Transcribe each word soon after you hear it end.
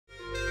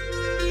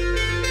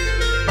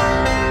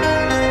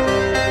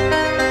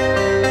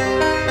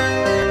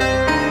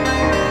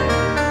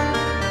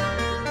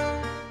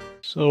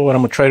So what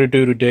I'm gonna try to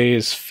do today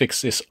is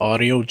fix this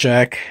audio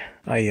jack.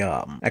 I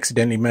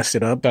accidentally messed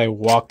it up. I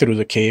walked through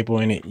the cable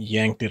and it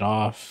yanked it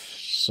off.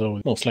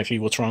 So most likely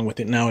what's wrong with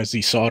it now is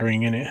the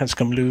soldering in it has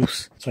come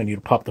loose. So I need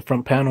to pop the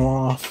front panel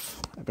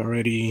off. I've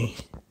already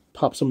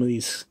popped some of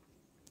these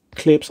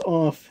clips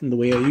off, and the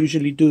way I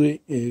usually do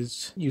it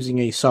is using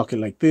a socket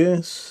like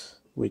this,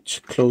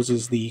 which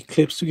closes the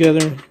clips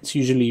together. It's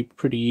usually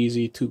pretty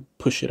easy to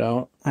push it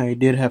out. I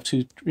did have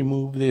to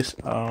remove this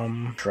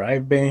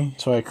drive bay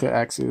so I could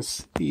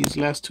access these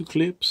last two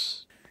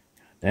clips.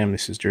 Damn,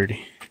 this is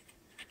dirty.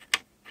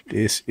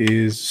 This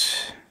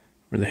is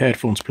where the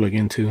headphones plug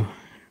into,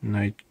 and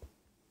I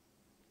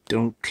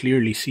don't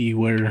clearly see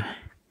where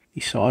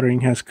the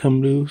soldering has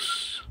come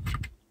loose.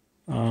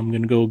 I'm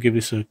gonna go give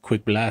this a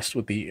quick blast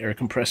with the air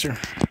compressor,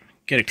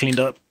 get it cleaned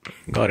up.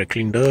 Got it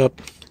cleaned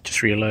up.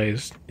 Just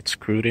realized it's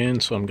screwed in,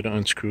 so I'm gonna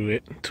unscrew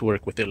it to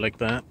work with it like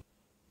that.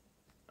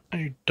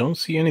 I don't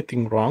see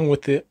anything wrong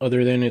with it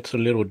other than it's a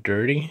little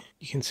dirty.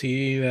 You can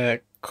see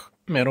that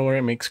metal where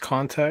it makes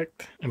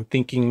contact. I'm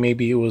thinking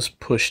maybe it was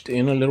pushed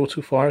in a little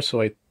too far,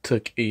 so I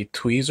took a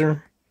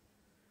tweezer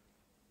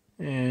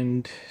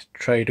and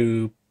tried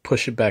to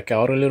push it back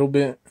out a little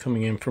bit,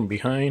 coming in from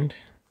behind.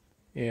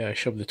 Yeah, I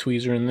shoved the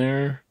tweezer in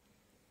there.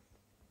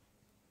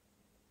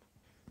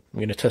 I'm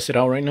gonna test it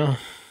out right now.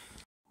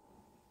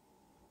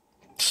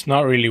 It's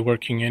not really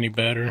working any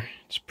better.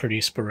 It's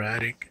pretty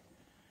sporadic.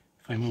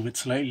 If I move it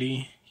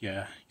slightly,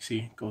 yeah, you see,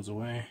 it goes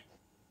away.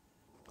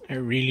 I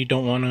really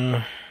don't want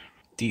to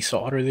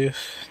desolder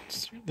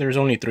this. There's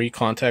only 3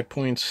 contact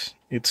points,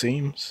 it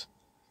seems.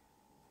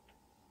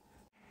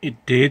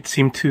 It did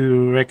seem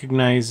to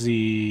recognize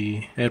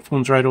the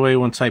headphones right away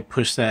once I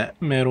pushed that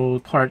metal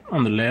part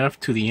on the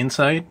left to the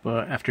inside,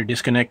 but after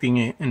disconnecting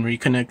it and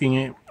reconnecting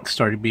it, it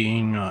started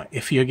being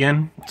iffy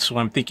again. So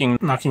I'm thinking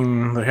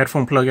knocking the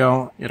headphone plug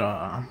out, it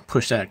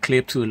pushed that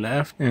clip to the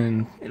left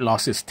and it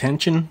lost its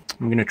tension.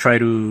 I'm gonna try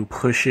to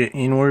push it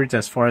inwards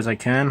as far as I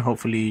can,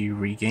 hopefully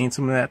regain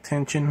some of that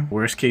tension.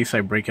 Worst case,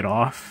 I break it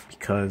off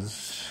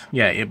because,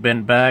 yeah, it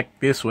bent back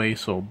this way,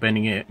 so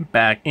bending it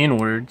back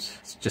inwards,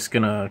 it's just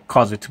gonna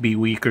cause it to be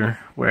weaker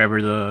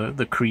wherever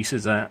the crease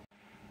is at.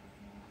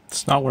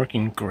 It's not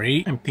working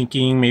great. I'm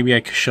thinking maybe I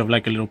could shove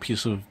like a little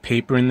piece of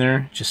paper in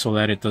there just so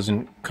that it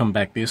doesn't come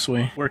back this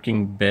way.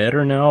 Working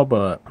better now,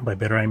 but by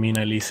better I mean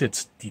at least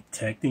it's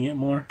detecting it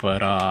more. But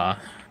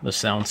the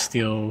sound's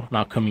still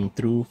not coming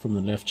through from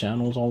the left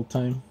channels all the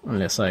time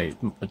unless I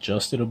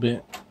adjust it a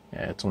bit.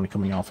 Yeah, it's only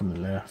coming out from the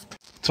left.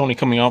 It's only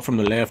coming out from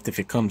the left if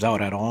it comes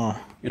out at all.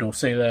 It'll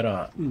say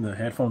that the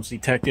headphones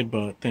detected,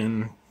 but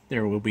then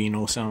there will be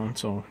no sound,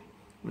 so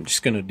I'm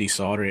just gonna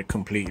desolder it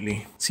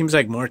completely. Seems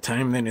like more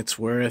time than it's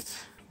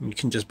worth. You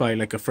can just buy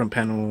like a front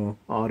panel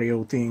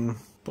audio thing,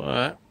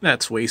 but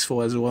that's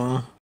wasteful as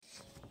well.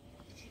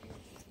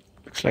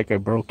 Looks like I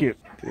broke it.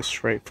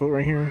 This right foot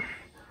right here.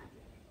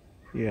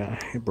 Yeah,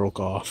 it broke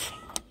off.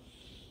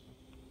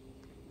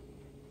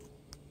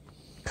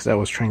 Because I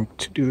was trying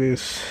to do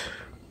this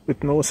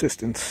with no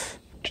assistance,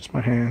 just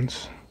my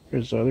hands.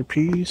 There's the other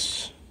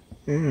piece,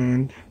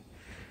 and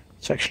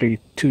it's actually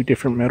 2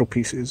 different metal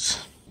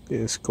pieces.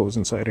 This goes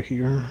inside of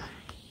here.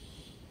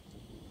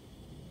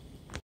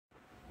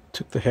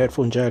 Took the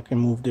headphone jack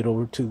and moved it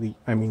over to the,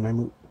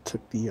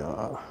 took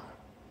the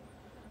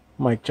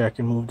mic jack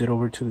and moved it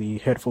over to the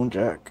headphone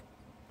jack.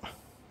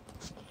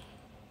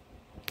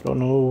 Don't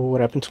know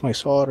what happened to my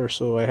solder,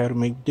 so I had to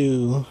make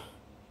do.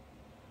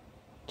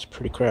 It's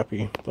pretty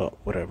crappy, but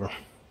whatever.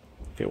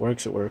 If it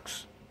works, it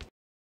works.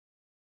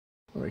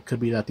 Or it could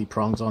be that the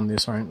prongs on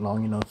this aren't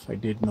long enough. I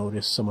did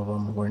notice some of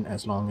them weren't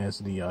as long as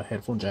the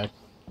headphone jack.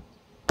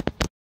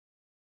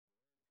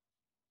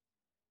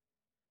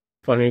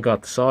 Finally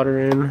got the solder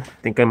in. I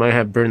think I might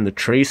have burned the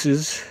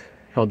traces.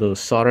 Held the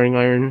soldering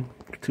iron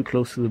too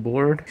close to the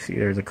board. See,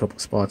 there's a couple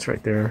spots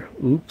right there.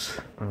 Oops.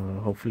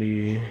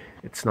 Hopefully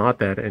it's not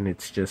that, and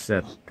it's just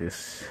that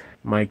this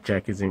mic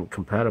jack isn't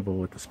compatible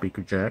with the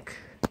speaker jack.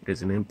 It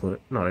is an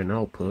input, not an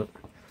output.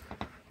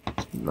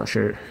 I'm not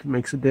sure it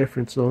makes a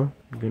difference though.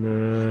 I'm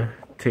gonna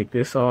take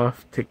this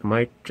off, take the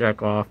mic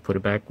jack off, put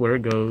it back where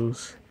it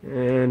goes,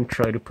 and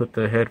try to put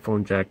the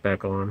headphone jack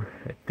back on.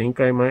 I think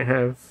I might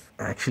have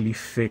actually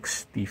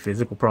fixed the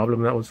physical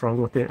problem that was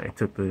wrong with it. I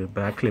took the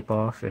back clip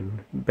off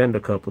and bent a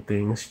couple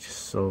things just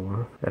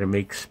so that it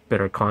makes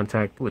better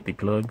contact with the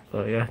plug.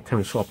 But yeah,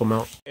 time to swap them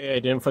out. Hey, I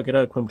didn't fuck it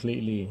up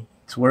completely.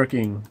 It's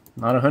working.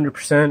 Not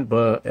 100%,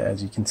 but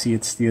as you can see,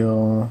 it's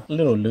still a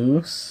little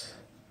loose,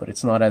 but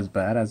it's not as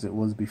bad as it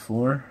was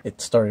before. It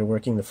started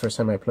working the first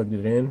time I plugged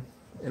it in,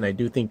 and I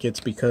do think it's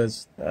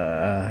because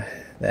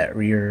that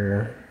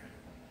rear,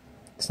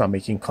 it's not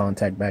making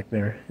contact back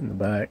there in the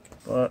back.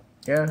 But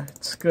yeah,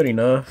 it's good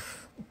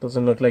enough. It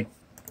doesn't look like,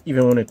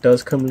 even when it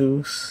does come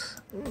loose,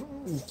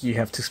 you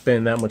have to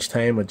spend that much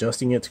time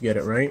adjusting it to get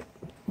it right.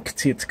 You can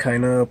see it's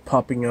kind of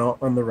popping out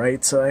on the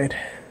right side.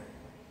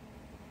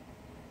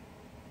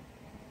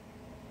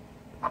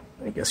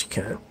 I guess you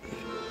can't.